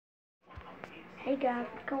Hey guys,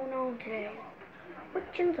 what's going on today? What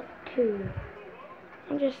Jen's up to?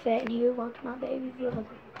 I'm just sitting here watching my baby vlog.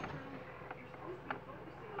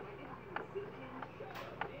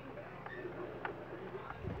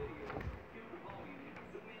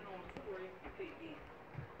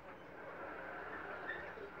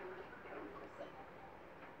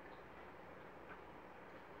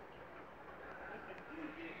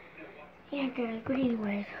 Yeah guys, but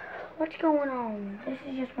anyways, what's going on? This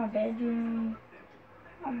is just my bedroom,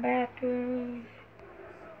 my bathroom.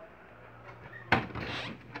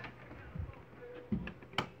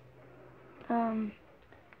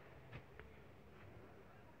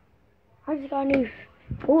 I just got a new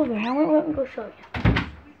fourwheel helmet. Let me go show you.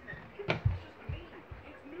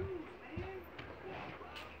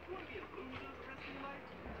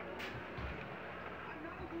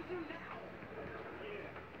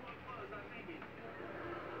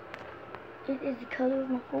 This is the color of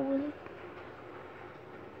my fourwheel.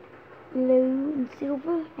 Blue and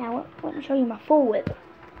silver. Now let me show you my fourwheel.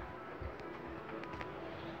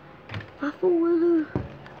 My fourwheeler.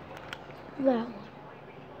 That one.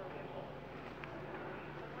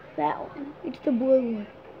 That one. It's the blue one.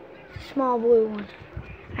 It's the small blue one.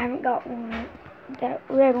 I haven't got one yet. That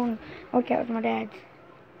red one, okay, was my dad's.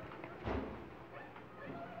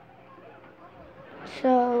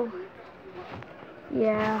 So,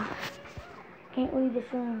 yeah. Can't leave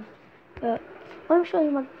this room. But let me show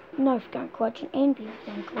you my nerf gun collection and BB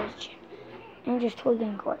gun collection. And just toy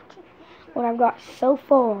gun collection. What I've got so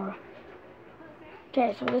far.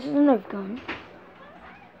 Okay, so this is a nerf gun.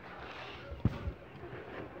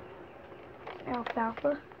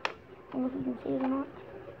 Alfalfa. I don't know if you can see it or not.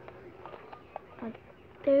 Right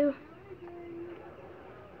there.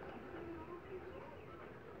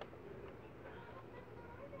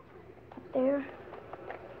 Up there.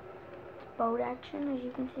 It's boat action, as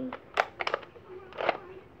you can see.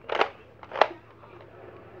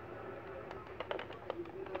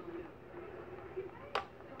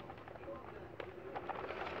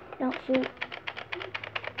 Don't shoot.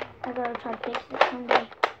 I gotta try to fix it someday.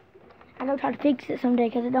 I gotta try to fix it someday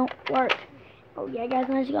because it don't work. Oh yeah, guys,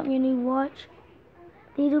 I just got me a new watch.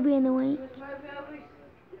 These will be in the link.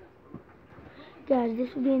 Guys,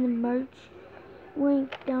 this will be in the merch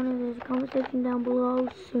link down in the comment section down below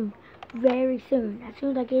soon. Very soon. As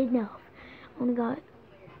soon as I get enough. I only got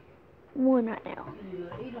one right now.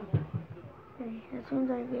 Okay, as soon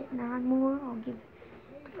as I get 9 more, I'll give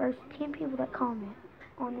the first 10 people that comment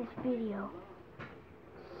on this video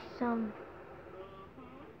some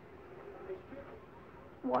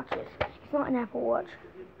watches. It's not an Apple Watch.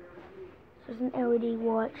 It's just an LED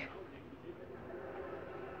watch.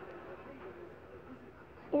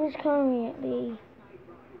 It is currently at the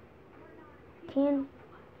 10:42.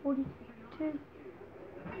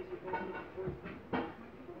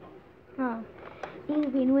 It will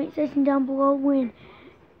be in the link section down below when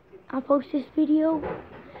I post this video.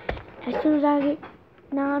 As soon as I get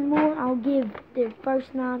 9 more, I'll give the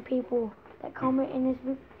first 9 people that comment in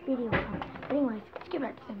this video. But anyways, let's get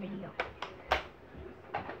back to the video.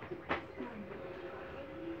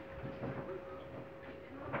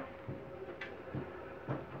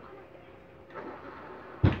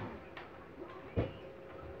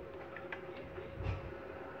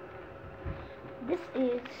 This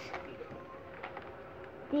is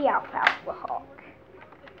the Alfalfa Hawk.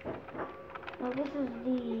 Now this is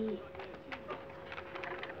the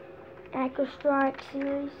Acro Strike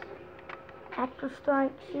series.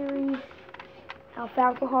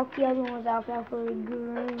 Alfalfa Hawk. The other one was Alfalfa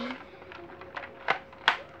Green.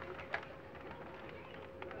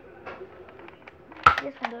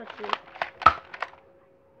 This one does shoot.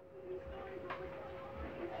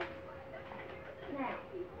 Now,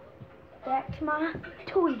 back to my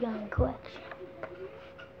toy gun collection.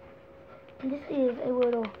 And this is a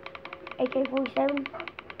little AK-47.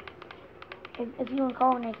 If you want to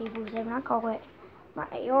call it an AK-47, I call it my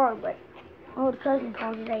AR, but my old cousin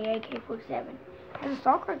calls it a AK-47. As a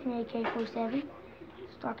stock like an AK-47,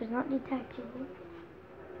 stock is not detachable.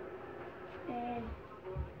 And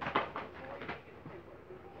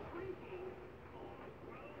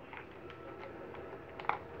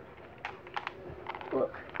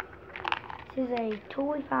look, this is a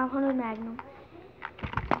toy 500 Magnum.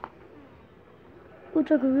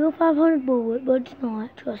 Looks like a real 500 bullet, but it's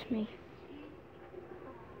not, trust me.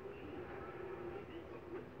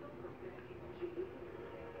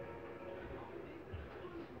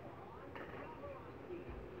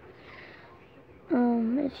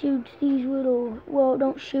 It shoots these little, well,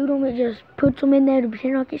 don't shoot them, it just puts them in there to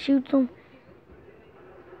pretend like it shoots them.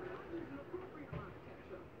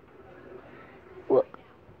 Look.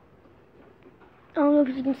 know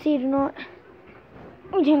if you can see it or not.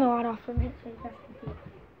 Let me turn the light off for a minute so you guys can see it.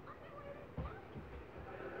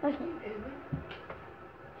 Okay.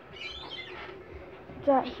 It's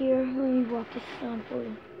right here. Let me walk this sun for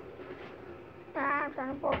you. I'm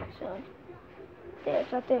trying to focus sun. There,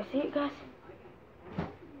 it's right there. See it, guys?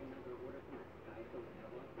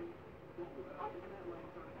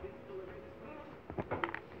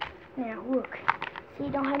 Now, look. See,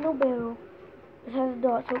 it don't have no barrel. It has a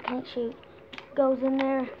dot, so it can't shoot. Goes in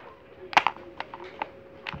there.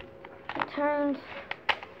 It turns.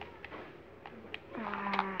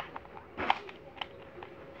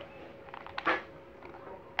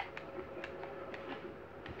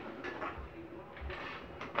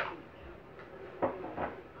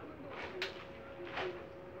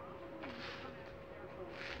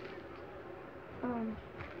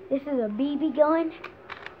 This is a BB gun.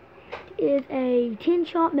 It is a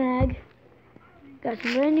 10-shot mag. Got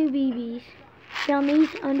some brand new BBs. Found these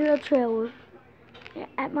under a trailer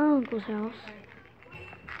at my uncle's house.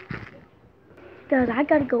 Guys, I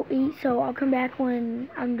gotta go eat, so I'll come back when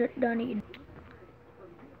I'm done eating.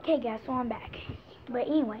 Okay guys, so I'm back. But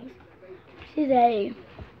anyways, this is a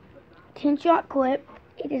 10-shot clip.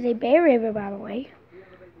 It is a Bear River, by the way.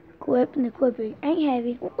 Clip, and the clip ain't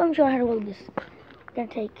heavy. Let me show you how to load this. I'm gonna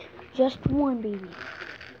take just one BB.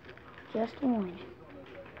 Just one.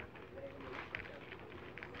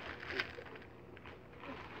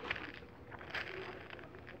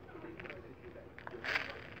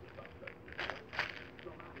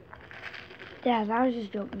 Guys, I was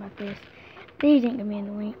just joking about this. These ain't gonna be in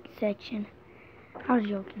the link section. I was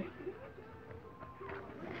joking.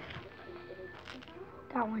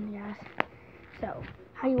 Got one, guys. So,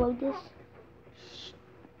 how you load this?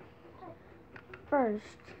 First,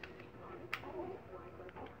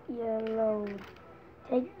 you load.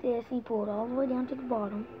 Take this and pull it all the way down to the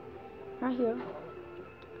bottom. Right here.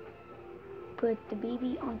 Put the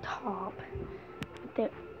BB on top. Right there.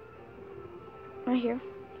 Right here.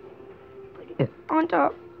 Put it on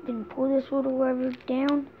top. Then pull this little lever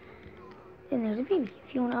down. Then there's a BB.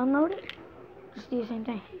 If you want to unload it, just do the same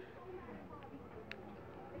thing.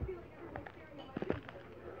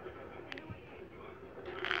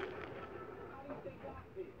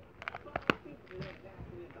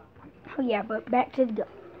 Oh yeah, but back to the gun.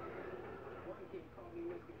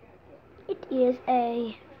 It is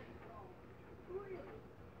a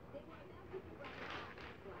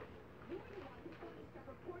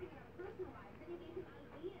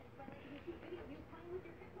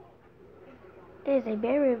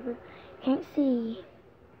Bear River. Can't see.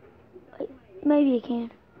 Maybe you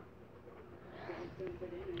can.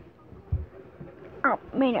 Oh,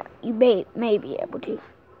 may not. You may be able to.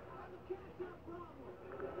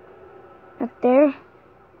 Up there.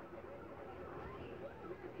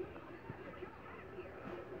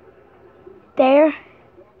 There.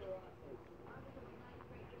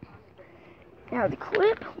 Now the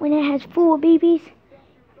clip, when it has full BBs,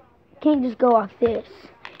 can't just go like this.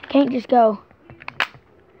 Can't just go.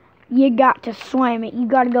 You got to slam it. You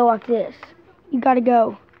got to go like this. You got to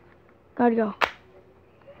go. Got to go.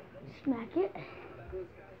 Smack it.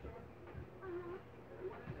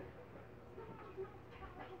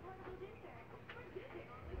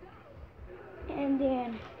 And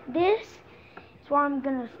then this is why I'm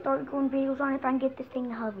going to start going videos on if I can get this thing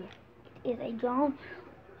to hover. It is a drone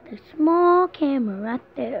with a small camera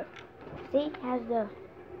right there. See, it has the,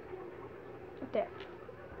 right there.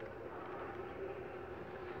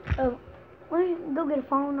 Oh, let me go get a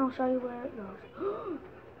phone and I'll show you where it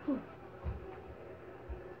goes.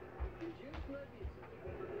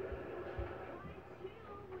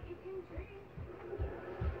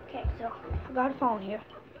 Okay, so I got a phone here.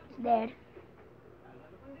 It's dead.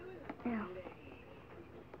 Now,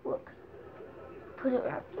 look. Put it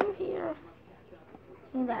right through here.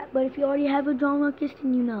 See that. But if you already have a drone like this,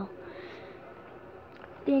 then you know.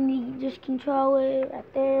 Then you just control it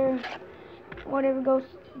right there. Whatever goes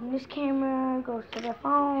in this camera goes to the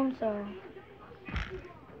phone, so.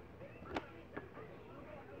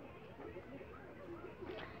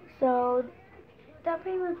 So, that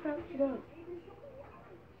pretty much wraps it up.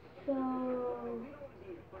 So,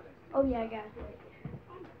 oh yeah, guys.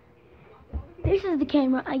 This is the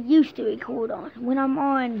camera I used to record on. When I'm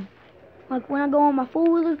on, like when I go on my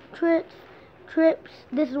four-wheeler trips,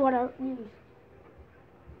 this is what I use.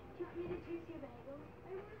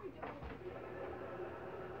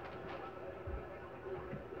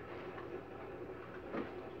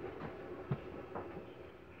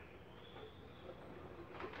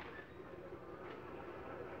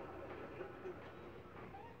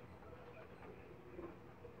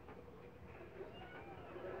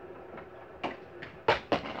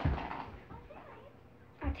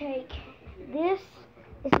 take this.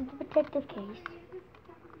 This is the protective case.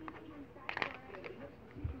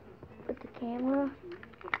 Put the camera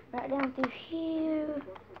right down through here.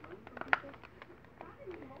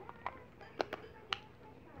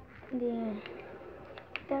 And then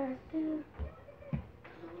that's it.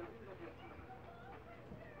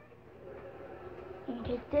 And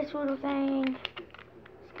take this little thing,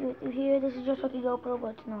 screw it through here. This is just like a GoPro,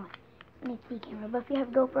 but it's not an HD camera. But if you have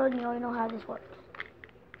a GoPro, then you already know how this works.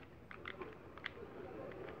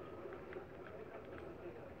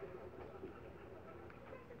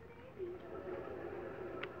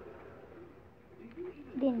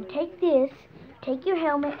 Then take this, take your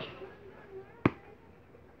helmet,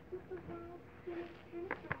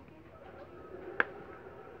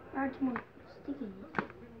 add some more stickiness.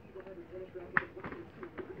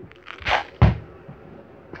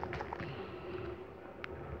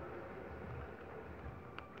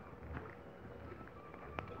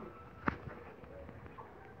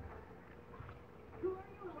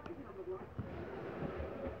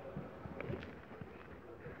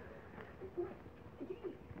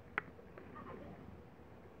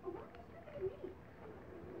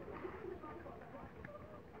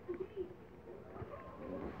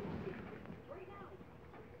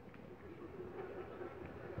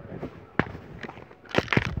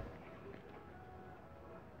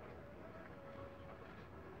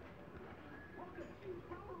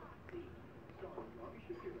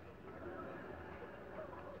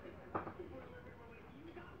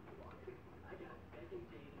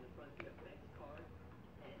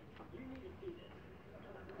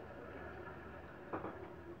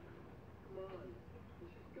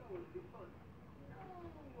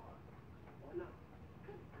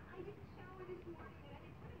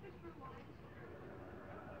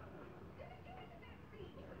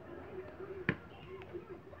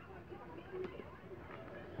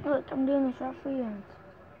 Look, I'm doing this right for you.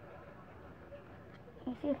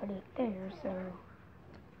 You see if I do it there, so.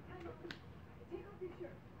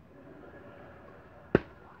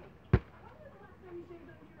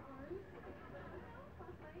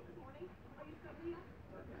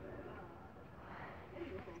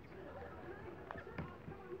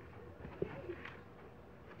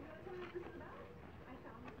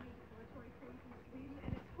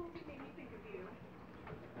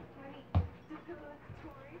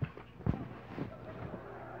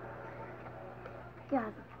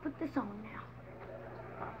 Guys, put this on now.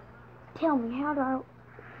 Tell me, how do I...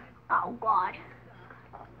 Oh, God.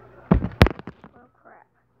 Oh, crap.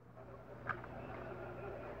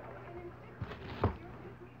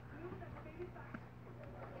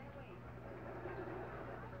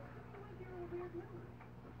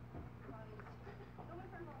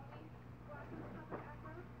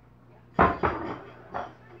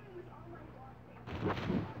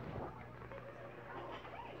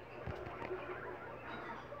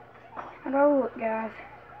 How do I look, guys?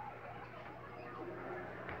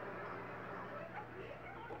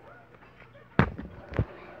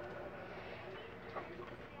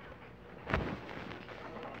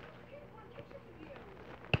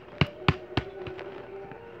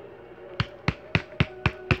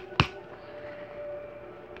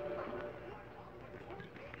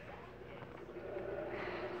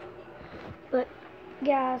 But,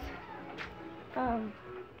 guys, I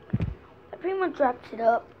pretty much wrapped it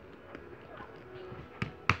up.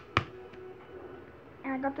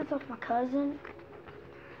 And I got this off my cousin.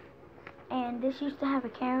 And this used to have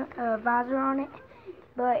a visor on it,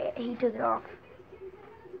 but he took it off.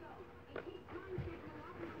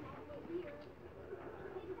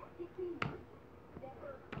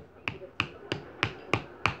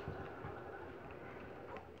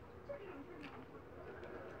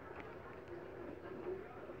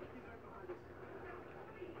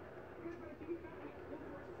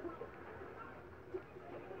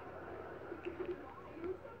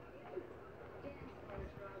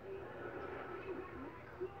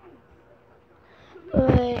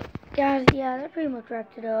 But, guys, yeah, that pretty much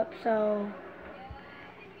wrapped it up, so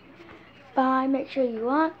bye. Make sure you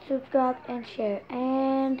like, subscribe, and share,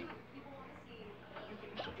 and hit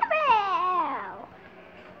the bell.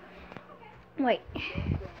 Wait.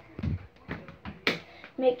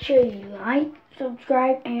 Make sure you like,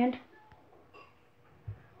 subscribe, and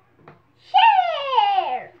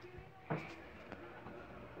share.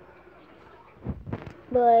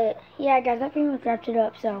 But, yeah, guys, that pretty much wraps it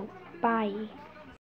up, so bye.